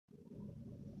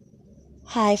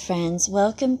Hi friends,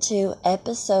 welcome to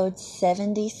episode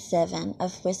 77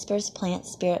 of Whispers Plant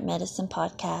Spirit Medicine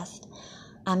podcast.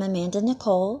 I'm Amanda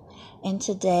Nicole, and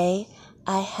today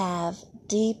I have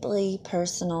deeply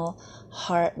personal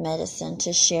heart medicine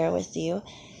to share with you.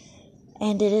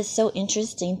 And it is so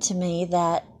interesting to me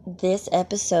that this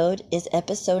episode is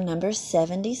episode number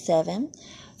 77.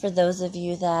 For those of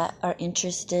you that are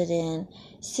interested in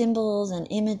symbols and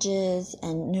images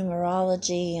and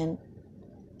numerology and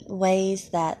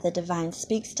ways that the divine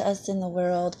speaks to us in the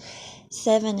world,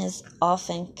 7 is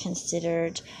often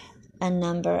considered a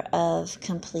number of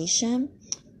completion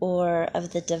or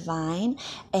of the divine.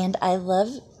 And I love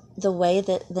the way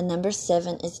that the number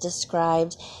 7 is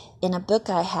described in a book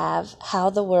I have, How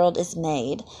the World is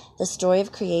Made, The Story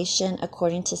of Creation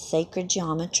According to Sacred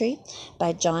Geometry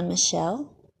by John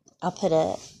Michel. I'll put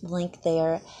a link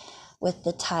there with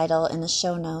the title in the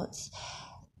show notes.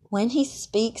 When he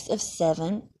speaks of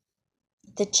 7,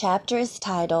 the chapter is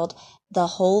titled The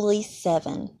Holy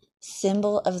Seven,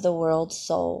 Symbol of the World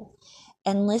Soul.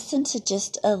 And listen to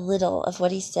just a little of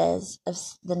what he says of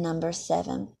the number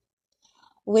 7.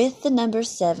 With the number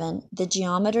 7, the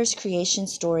geometer's creation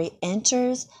story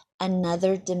enters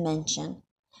another dimension,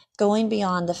 going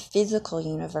beyond the physical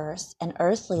universe and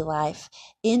earthly life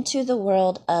into the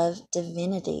world of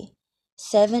divinity.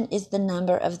 7 is the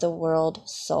number of the world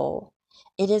soul.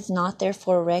 It is not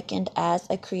therefore reckoned as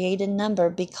a created number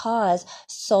because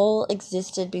soul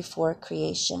existed before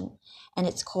creation, and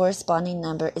its corresponding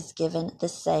number is given the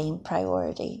same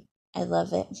priority. I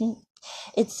love it.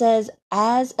 It says,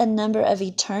 as a number of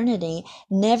eternity,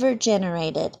 never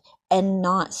generated and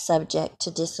not subject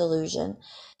to dissolution.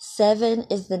 7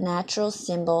 is the natural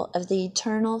symbol of the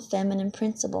eternal feminine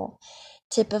principle,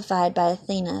 typified by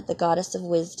Athena, the goddess of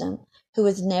wisdom, who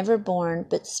was never born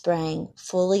but sprang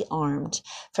fully armed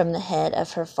from the head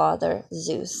of her father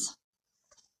Zeus.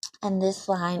 And this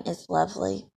line is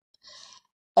lovely.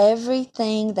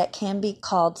 Everything that can be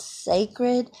called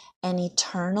sacred and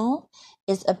eternal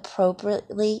is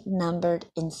appropriately numbered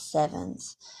in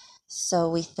sevens. So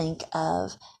we think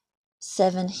of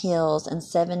 7 hills and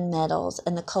 7 metals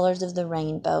and the colors of the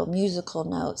rainbow, musical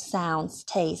notes, sounds,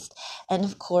 taste, and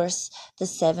of course the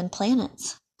 7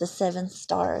 planets, the 7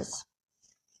 stars.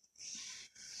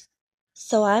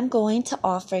 So I'm going to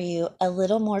offer you a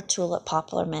little more tulip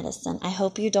poplar medicine. I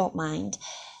hope you don't mind.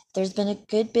 There's been a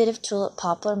good bit of tulip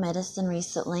poplar medicine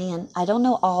recently, and I don't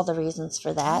know all the reasons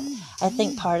for that. I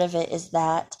think part of it is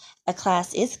that a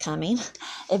class is coming.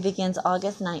 It begins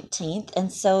August 19th,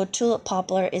 and so tulip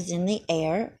poplar is in the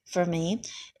air for me.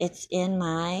 It's in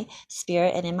my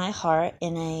spirit and in my heart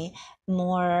in a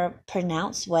more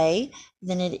pronounced way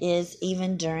than it is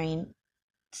even during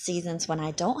seasons when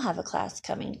I don't have a class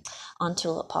coming on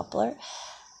tulip poplar.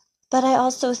 But I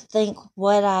also think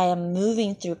what I am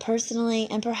moving through personally,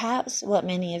 and perhaps what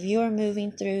many of you are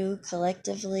moving through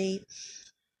collectively,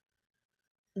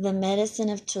 the medicine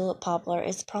of tulip poplar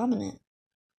is prominent.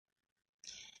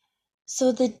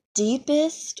 So the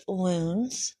deepest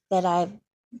wounds that I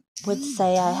would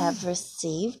say I have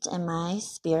received in my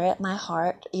spirit, my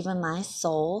heart, even my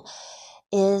soul,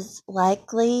 is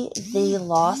likely the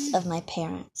loss of my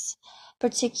parents,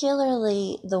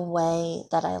 particularly the way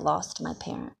that I lost my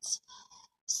parents.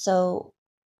 So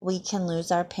we can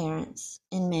lose our parents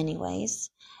in many ways.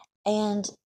 And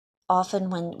often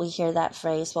when we hear that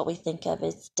phrase, what we think of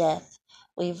is death.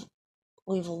 We've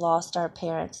lost our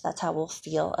parents. That's how we'll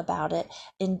feel about it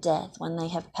in death, when they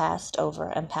have passed over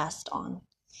and passed on.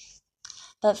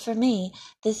 But for me,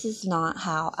 this is not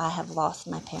how I have lost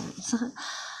my parents.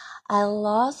 I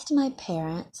lost my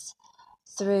parents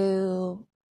through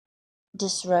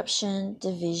disruption,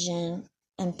 division,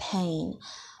 and pain.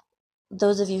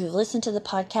 Those of you who've listened to the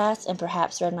podcast and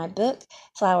perhaps read my book,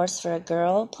 Flowers for a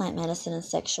Girl, Plant Medicine and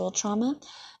Sexual Trauma,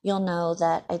 you'll know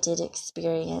that I did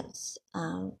experience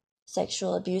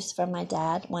sexual abuse from my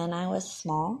dad when I was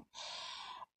small.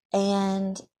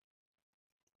 And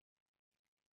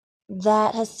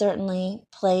that has certainly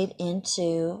played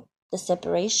into the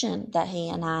separation that he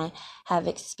and I have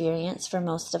experienced for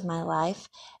most of my life.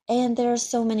 And there are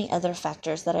so many other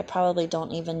factors that I probably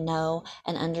don't even know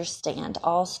and understand.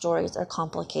 All stories are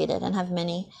complicated and have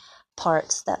many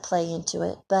parts that play into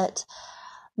it. But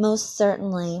most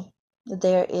certainly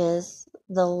there is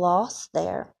the loss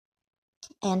there.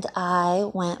 And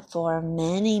I went for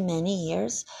many, many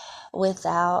years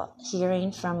without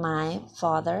hearing from my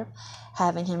father,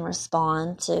 having him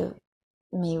respond to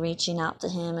me reaching out to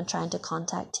him and trying to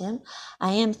contact him.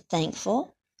 I am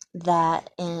thankful that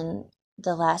in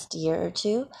the last year or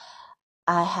two,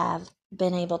 I have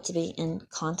been able to be in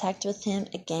contact with him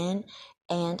again,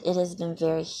 and it has been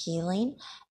very healing,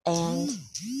 and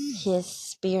his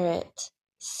spirit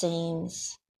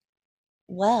seems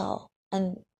well,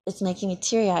 and it's making me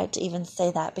teary-eyed to even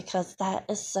say that, because that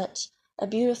is such a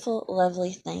beautiful,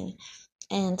 lovely thing.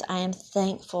 And I am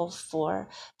thankful for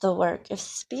the work of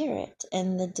spirit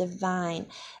and the divine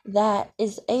that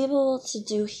is able to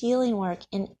do healing work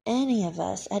in any of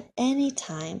us at any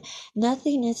time.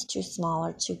 Nothing is too small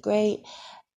or too great.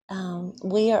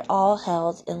 We are all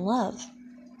held in love.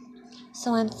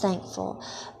 So I'm thankful.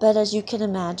 But as you can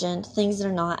imagine, things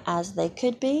are not as they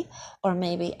could be, or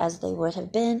maybe as they would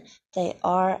have been. They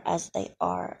are as they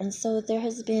are. And so there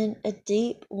has been a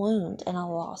deep wound and a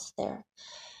loss there.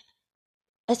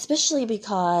 Especially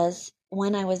because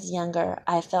when I was younger,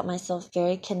 I felt myself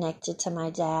very connected to my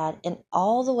dad in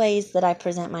all the ways that I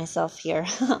present myself here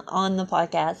on the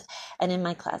podcast and in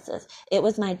my classes. It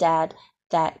was my dad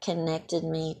that connected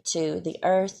me to the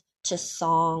earth, to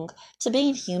song, to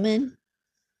being human,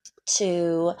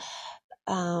 to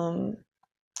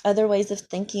other ways of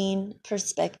thinking,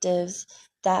 perspectives.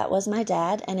 That was my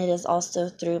dad, and it is also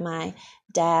through my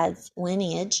dad's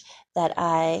lineage that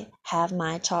I have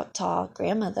my Choctaw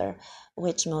grandmother,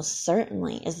 which most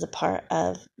certainly is a part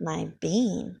of my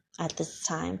being at this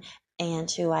time, and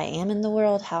who I am in the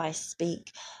world, how I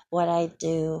speak, what I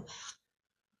do.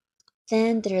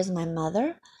 Then there's my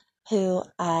mother, who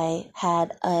I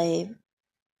had a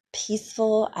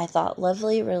peaceful, I thought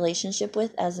lovely relationship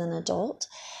with as an adult.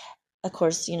 Of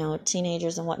course,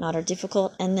 teenagers and whatnot are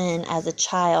difficult. And then as a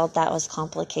child, that was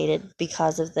complicated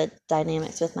because of the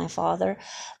dynamics with my father.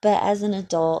 But as an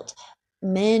adult,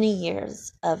 many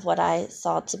years of what I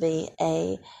saw to be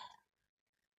a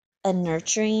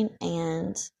nurturing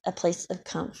and a place of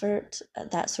comfort,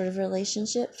 that sort of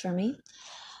relationship for me.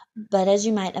 But as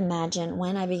you might imagine,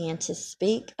 when I began to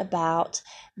speak about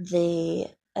the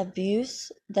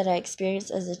abuse that I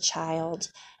experienced as a child,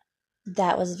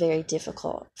 that was very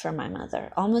difficult for my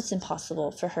mother, almost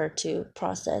impossible for her to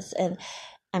process. And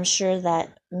I'm sure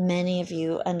that many of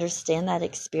you understand that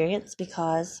experience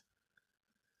because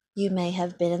you may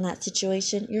have been in that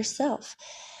situation yourself.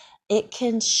 It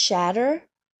can shatter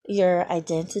your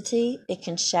identity. It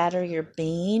can shatter your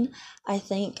being. I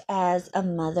think as a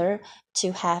mother,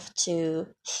 to have to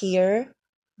hear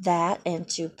that and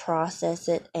to process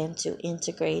it and to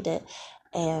integrate it.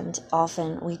 And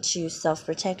often we choose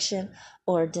self-protection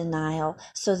or denial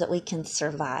so that we can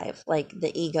survive, like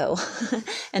the ego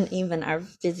and even our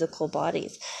physical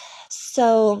bodies.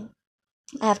 So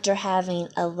after having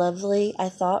a lovely, I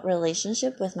thought,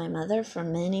 relationship with my mother for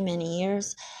many, many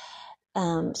years,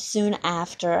 soon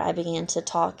after I began to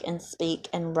talk and speak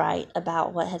and write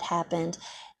about what had happened,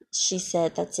 she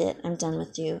said, "That's it. I'm done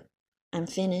with you. I'm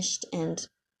finished." And,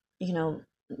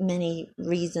 many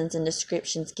reasons and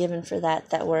descriptions given for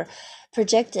that were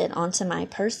projected onto my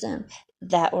person,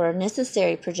 that were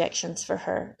necessary projections for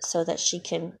her so that she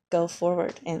can go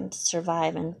forward and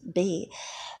survive and be.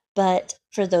 But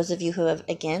for those of you who have,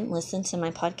 again, listened to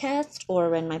my podcast or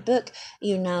read my book,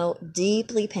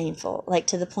 deeply painful, like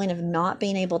to the point of not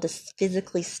being able to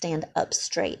physically stand up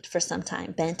straight for some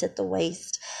time, bent at the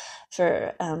waist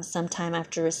for some time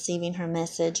after receiving her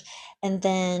message. And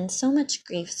then so much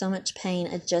grief, so much pain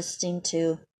adjusting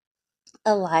to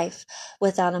a life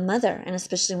without a mother, and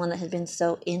especially one that had been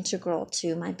so integral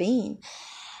to my being.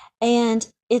 And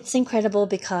it's incredible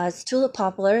because Tulip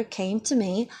Poplar came to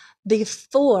me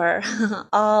before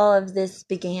all of this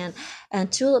began.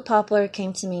 And Tulip Poplar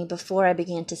came to me before I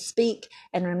began to speak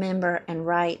and remember and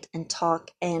write and talk.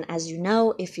 And as you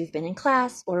know, if you've been in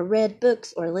class or read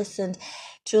books or listened,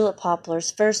 Tulip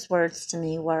Poplar's first words to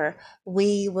me were,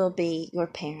 "We will be your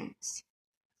parents."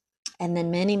 And then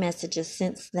many messages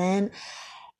since then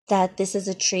that this is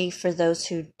a tree for those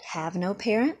who have no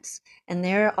parents. And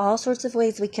there are all sorts of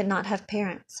ways we cannot have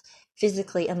parents,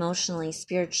 physically, emotionally,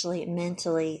 spiritually,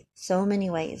 mentally, so many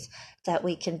ways that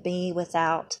we can be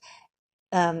without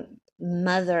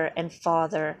mother and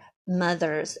father,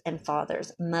 mothers and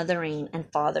fathers, mothering and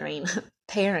fathering,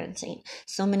 parenting,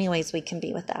 so many ways we can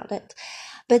be without it.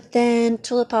 But then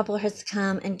Tulip Poplar has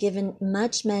come and given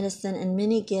much medicine and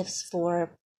many gifts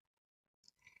for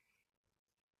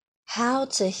how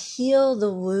to heal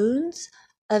the wounds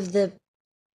of the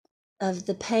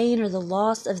pain or the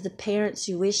loss of the parents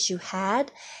you wish you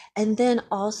had, and then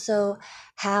also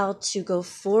how to go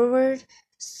forward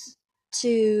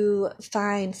to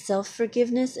find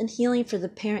self-forgiveness and healing for the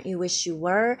parent you wish you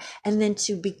were, and then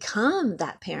to become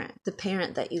that parent, the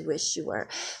parent that you wish you were.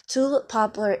 Tulip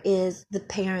Poplar is the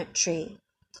parent tree,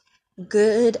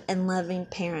 good and loving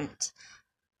parent.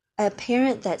 A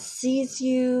parent that sees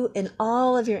you in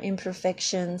all of your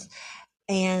imperfections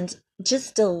and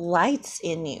just delights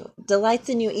in you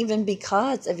even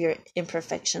because of your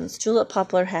imperfections. Tulip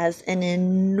poplar has an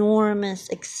enormous,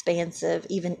 expansive,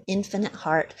 even infinite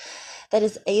heart that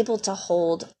is able to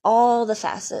hold all the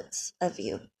facets of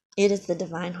you. It is the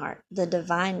divine heart, the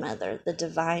divine mother, the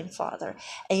divine father,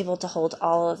 able to hold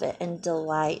all of it and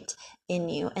delight in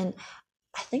you. And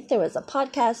I think there was a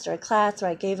podcast or a class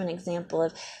where I gave an example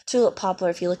of tulip poplar.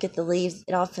 If you look at the leaves,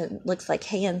 it often looks like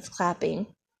hands clapping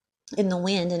in the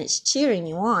wind, and it's cheering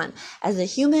you on as a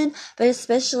human, but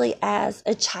especially as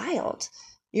a child,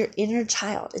 your inner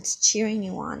child. It's cheering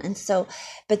you on. And so,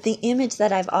 but the image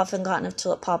that I've often gotten of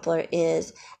tulip poplar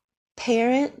is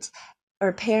parents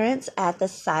at the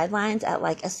sidelines at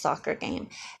like a soccer game,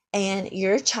 and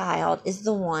your child is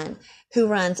the one who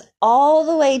runs all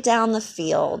the way down the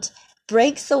field,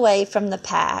 breaks away from the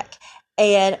pack,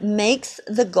 and makes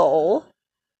the goal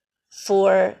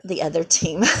for the other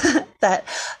team that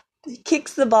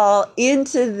kicks the ball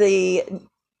into the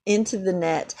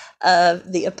net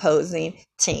of the opposing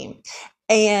team.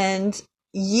 And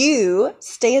you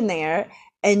stand there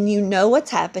and you know what's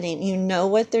happening, you know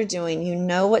what they're doing, you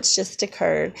know what's just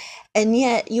occurred, and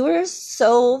yet you are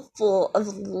so full of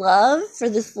love for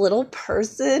this little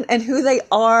person and who they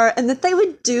are, and that they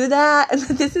would do that, and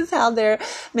that this is how they're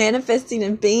manifesting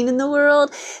and being in the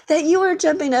world, that you are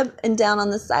jumping up and down on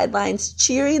the sidelines,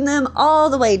 cheering them all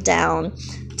the way down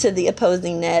to the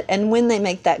opposing net. And when they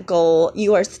make that goal,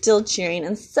 you are still cheering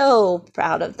and so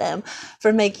proud of them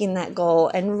for making that goal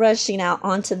and rushing out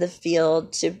onto the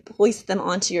field to hoist them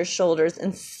onto your shoulders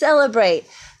and celebrate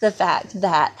the fact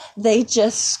that they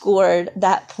just scored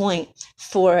that point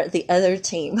for the other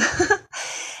team.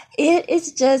 It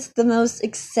is just the most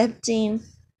accepting,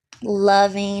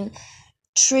 loving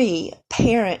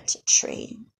parent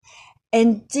tree,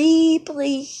 and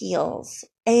deeply heals,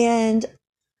 and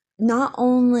not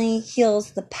only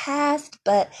heals the past,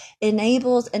 but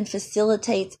enables and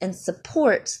facilitates and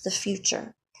supports the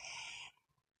future.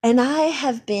 And I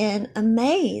have been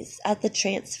amazed at the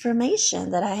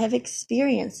transformation that I have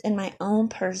experienced in my own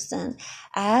person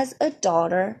as a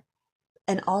daughter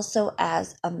and also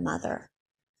as a mother.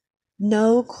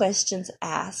 No questions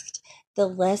asked. The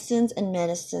lessons and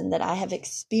medicine that I have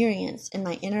experienced in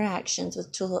my interactions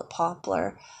with tulip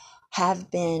poplar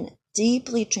have been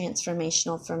deeply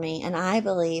transformational for me, and I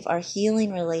believe are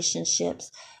healing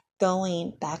relationships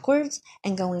going backwards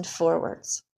and going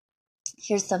forwards.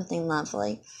 Here's something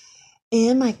lovely.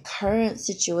 In my current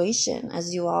situation,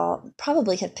 as you all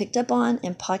probably have picked up on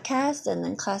in podcasts and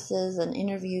in classes and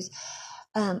interviews,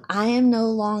 I am no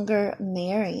longer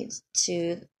married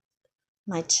to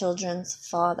my children's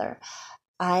father.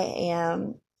 I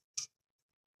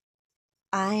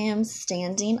am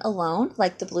standing alone,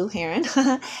 like the blue heron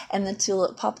and the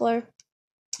tulip poplar,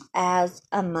 as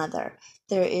a mother.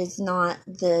 There is not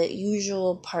the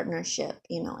usual partnership,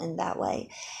 in that way.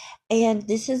 And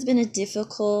this has been a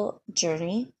difficult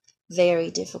journey, very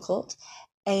difficult,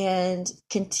 and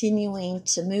continuing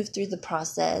to move through the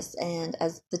process. And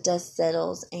as the dust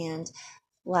settles and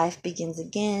life begins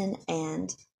again,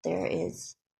 and there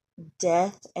is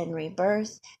death and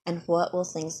rebirth, and what will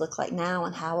things look like now,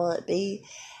 and how will it be?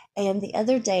 And the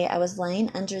other day I was laying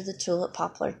under the tulip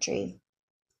poplar tree,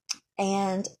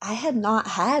 and I had not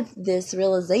had this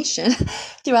realization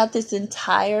throughout this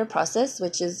entire process,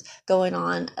 which is going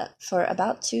on for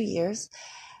about 2 years.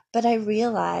 But I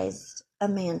realized,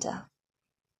 Amanda,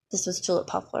 this was tulip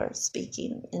poplar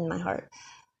speaking in my heart,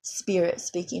 spirit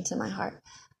speaking to my heart.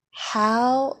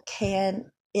 How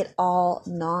can it all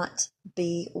not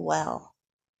be well?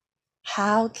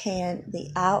 How can the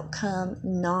outcome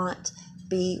not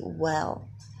be well?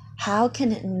 How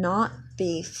can it not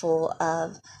be full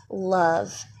of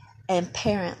love and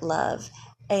parent love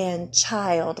and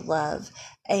child love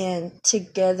and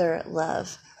together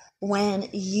love when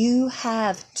you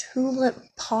have tulip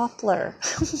poplar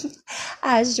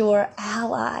as your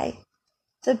ally?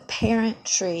 The parent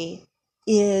tree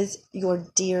is your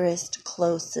dearest,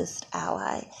 closest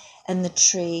ally, and the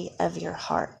tree of your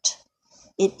heart.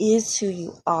 It is who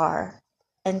you are,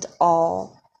 and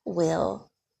all will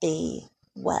be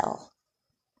well.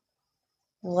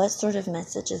 What sort of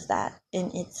message is that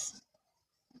in its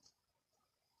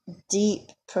deep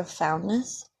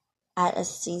profoundness at a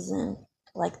season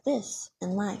like this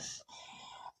in life?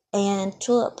 And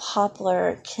tulip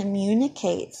poplar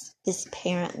communicates this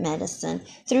parent medicine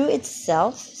through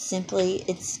itself, simply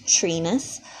its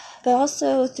treeness, but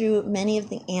also through many of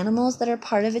the animals that are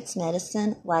part of its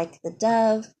medicine, like the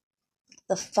dove,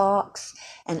 the fox,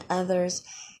 and others,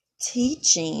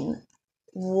 teaching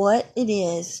what it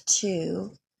is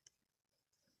to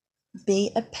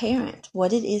be a parent,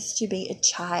 what it is to be a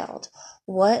child,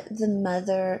 what the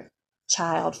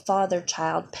mother-child,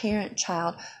 father-child,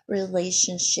 parent-child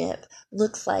relationship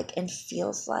looks like and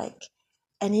feels like.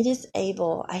 And it is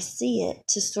able, I see it,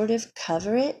 to sort of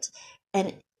cover it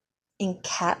and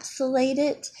encapsulate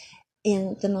it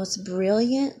in the most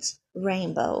brilliant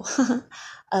rainbow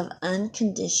of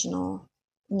unconditional,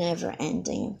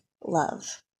 never-ending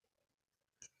love.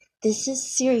 This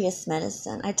is serious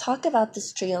medicine. I talk about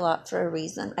this tree a lot for a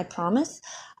reason. I promise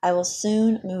I will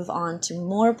soon move on to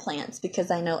more plants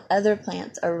because I know other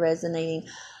plants are resonating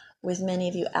with many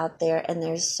of you out there, and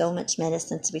there's so much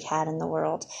medicine to be had in the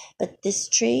world. But this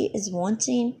tree is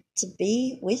wanting to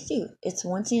be with you. It's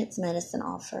wanting its medicine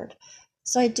offered.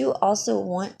 So I do also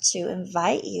want to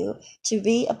invite you to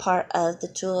be a part of the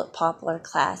Tulip Poplar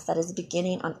class that is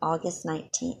beginning on August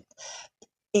 19th.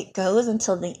 It goes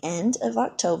until the end of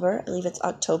October. I believe it's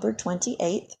October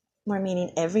 28th. We're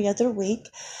meeting every other week.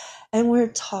 And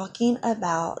we're talking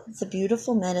about the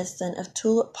beautiful medicine of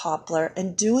tulip poplar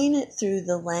and doing it through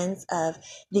the lens of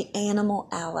the animal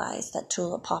allies that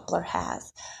tulip poplar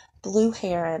has. Blue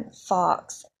heron,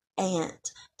 fox,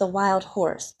 ant, the wild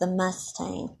horse, the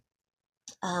mustang,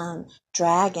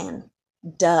 dragon,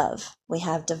 dove. We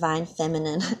have divine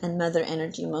feminine and mother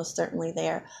energy most certainly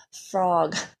there.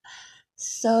 Frog.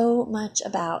 So much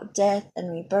about death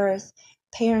and rebirth,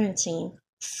 parenting,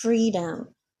 freedom,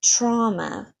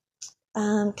 trauma,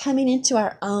 coming into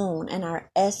our own and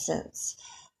our essence,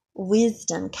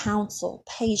 wisdom, counsel,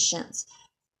 patience.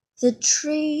 The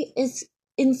tree is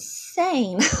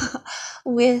insane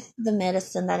with the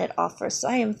medicine that it offers. So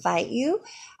I invite you.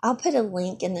 I'll put a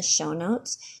link in the show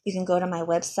notes. You can go to my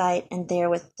website, and there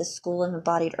with the School of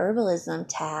Embodied Herbalism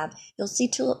tab, you'll see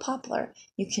Tulip Poplar.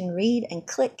 You can read and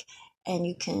click, and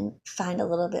you can find a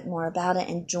little bit more about it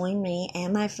and join me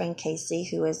and my friend Casey,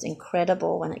 who is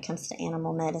incredible when it comes to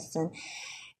animal medicine,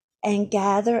 and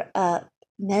gather up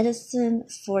medicine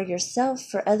for yourself,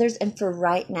 for others, and for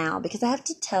right now. Because I have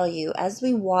to tell you, as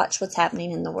we watch what's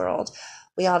happening in the world,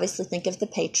 we obviously think of the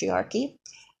patriarchy,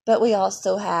 but we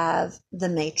also have the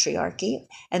matriarchy,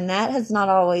 and that has not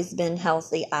always been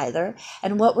healthy either.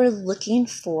 And what we're looking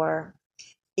for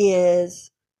is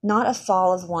not a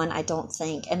fall of one, I don't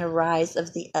think, and a rise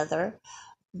of the other.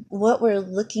 What we're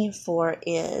looking for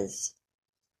is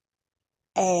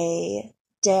a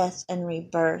death and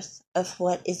rebirth of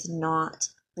what is not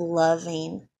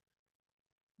loving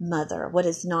mother, what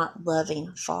is not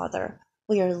loving father.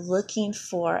 We are looking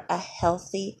for a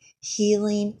healthy,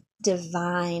 healing,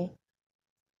 divine,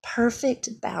 perfect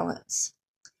balance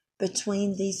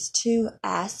between these two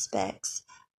aspects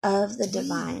of the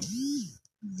divine,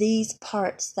 these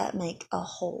parts that make a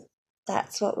whole.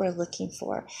 That's what we're looking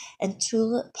for. And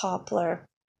tulip poplar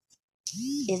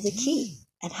is a key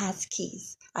and has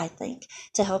keys, I think,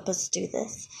 to help us do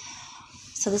this.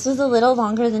 So this was a little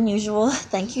longer than usual.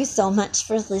 Thank you so much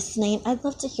for listening. I'd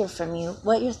love to hear from you,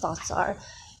 what your thoughts are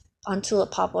on tulip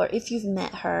poplar, if you've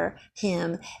met her,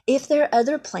 him, if there are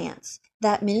other plants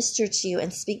that minister to you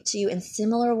and speak to you in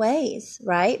similar ways,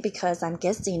 right? Because I'm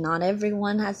guessing not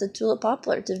everyone has a tulip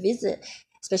poplar to visit,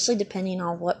 especially depending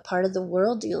on what part of the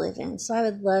world you live in. So I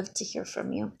would love to hear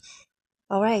from you.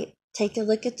 All right, take a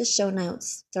look at the show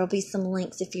notes. There'll be some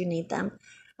links if you need them.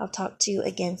 I'll talk to you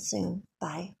again soon.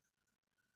 Bye.